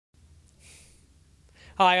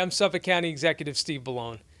Hi, I'm Suffolk County Executive Steve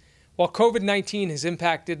Bellone. While COVID-19 has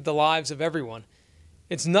impacted the lives of everyone,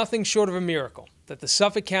 it's nothing short of a miracle that the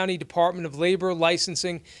Suffolk County Department of Labor,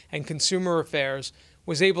 Licensing, and Consumer Affairs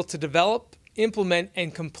was able to develop, implement,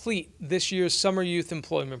 and complete this year's Summer Youth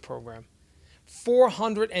Employment Program.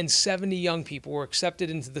 470 young people were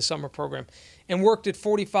accepted into the summer program and worked at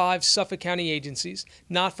 45 Suffolk County agencies,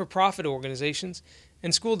 not-for-profit organizations,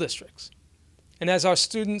 and school districts. And as our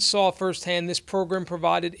students saw firsthand, this program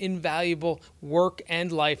provided invaluable work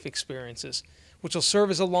and life experiences, which will serve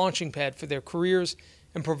as a launching pad for their careers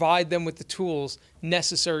and provide them with the tools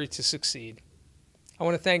necessary to succeed. I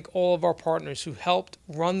want to thank all of our partners who helped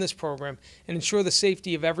run this program and ensure the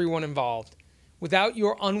safety of everyone involved. Without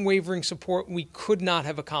your unwavering support, we could not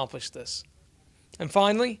have accomplished this. And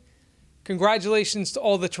finally, congratulations to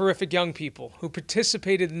all the terrific young people who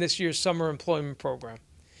participated in this year's summer employment program.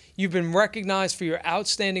 You've been recognized for your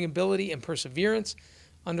outstanding ability and perseverance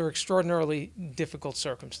under extraordinarily difficult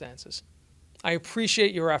circumstances. I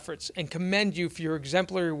appreciate your efforts and commend you for your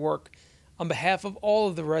exemplary work on behalf of all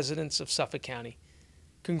of the residents of Suffolk County.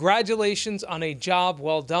 Congratulations on a job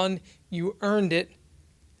well done. You earned it,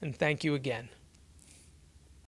 and thank you again.